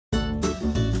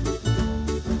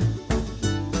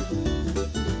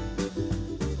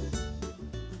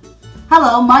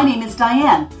Hello, my name is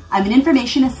Diane. I'm an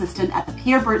information assistant at the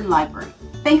Pierre Burton Library.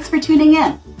 Thanks for tuning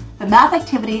in. The math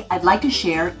activity I'd like to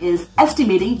share is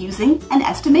estimating using an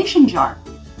estimation jar.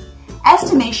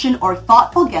 Estimation or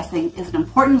thoughtful guessing is an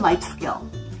important life skill.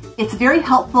 It's very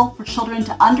helpful for children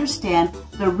to understand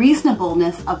the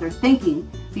reasonableness of their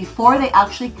thinking before they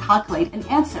actually calculate an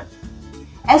answer.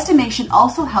 Estimation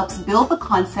also helps build the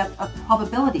concept of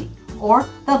probability or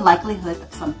the likelihood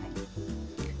of something.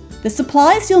 The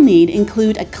supplies you'll need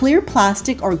include a clear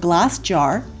plastic or glass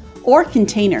jar or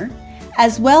container,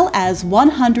 as well as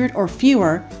 100 or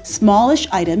fewer smallish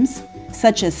items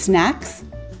such as snacks,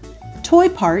 toy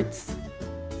parts,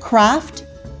 craft,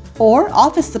 or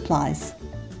office supplies.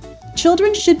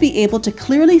 Children should be able to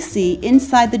clearly see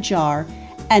inside the jar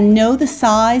and know the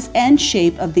size and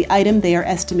shape of the item they are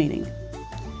estimating.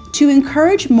 To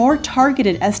encourage more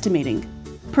targeted estimating,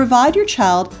 provide your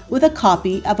child with a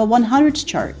copy of a 100s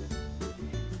chart.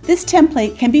 This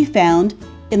template can be found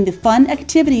in the Fun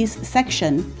Activities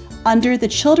section under the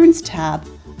Children's tab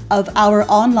of our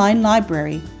online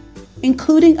library,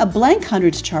 including a blank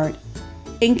hundreds chart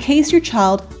in case your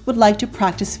child would like to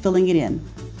practice filling it in.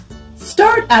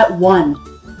 Start at 1.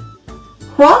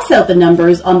 Cross out the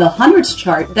numbers on the hundreds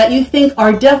chart that you think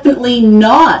are definitely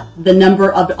not the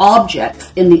number of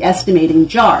objects in the estimating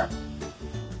jar.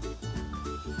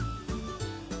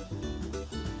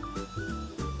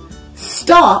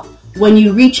 Stop when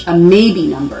you reach a maybe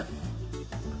number.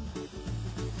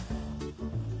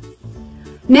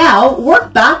 Now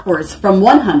work backwards from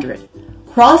 100.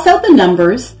 Cross out the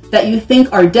numbers that you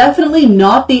think are definitely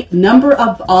not the number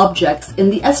of objects in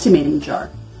the estimating jar.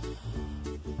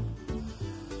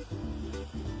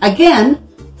 Again,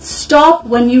 stop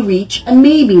when you reach a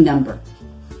maybe number.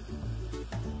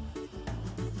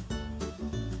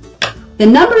 The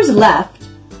numbers left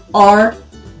are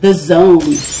the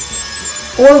zone,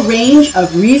 or range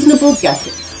of reasonable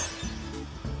guesses.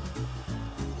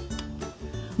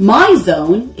 My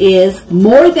zone is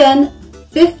more than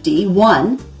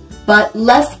 51, but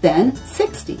less than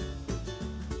 60.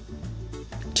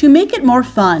 To make it more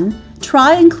fun,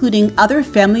 try including other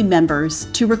family members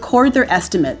to record their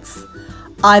estimates,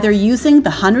 either using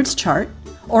the hundreds chart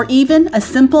or even a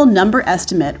simple number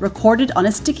estimate recorded on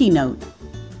a sticky note.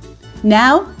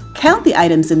 Now, count the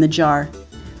items in the jar.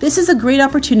 This is a great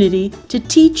opportunity to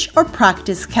teach or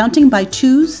practice counting by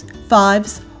 2s,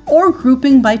 5s, or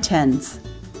grouping by 10s.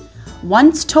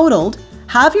 Once totaled,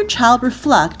 have your child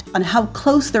reflect on how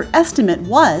close their estimate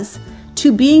was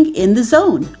to being in the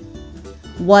zone.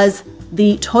 Was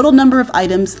the total number of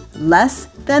items less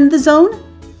than the zone,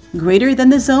 greater than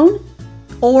the zone,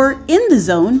 or in the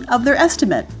zone of their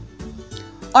estimate?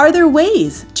 Are there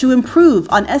ways to improve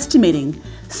on estimating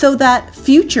so that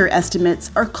future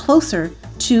estimates are closer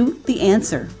to the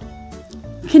answer?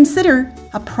 Consider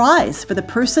a prize for the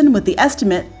person with the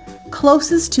estimate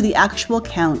closest to the actual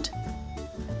count.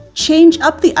 Change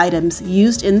up the items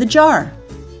used in the jar.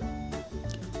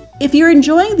 If you're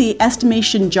enjoying the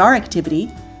estimation jar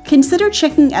activity, consider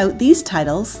checking out these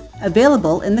titles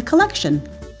available in the collection.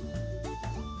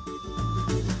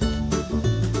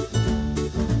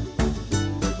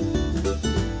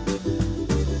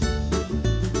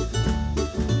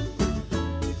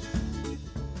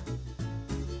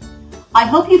 I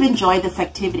hope you've enjoyed this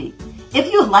activity. If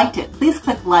you liked it, please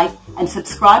click like and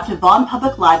subscribe to Vaughan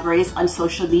Public Libraries on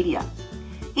social media.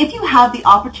 If you have the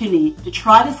opportunity to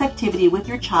try this activity with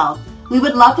your child, we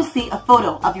would love to see a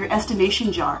photo of your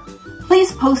estimation jar.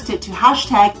 Please post it to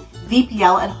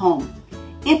 #VPL@home.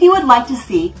 If you would like to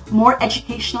see more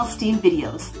educational STEAM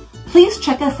videos, please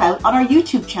check us out on our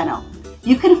YouTube channel.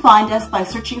 You can find us by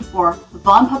searching for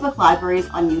Vaughan Public Libraries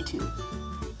on YouTube.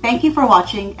 Thank you for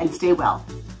watching and stay well.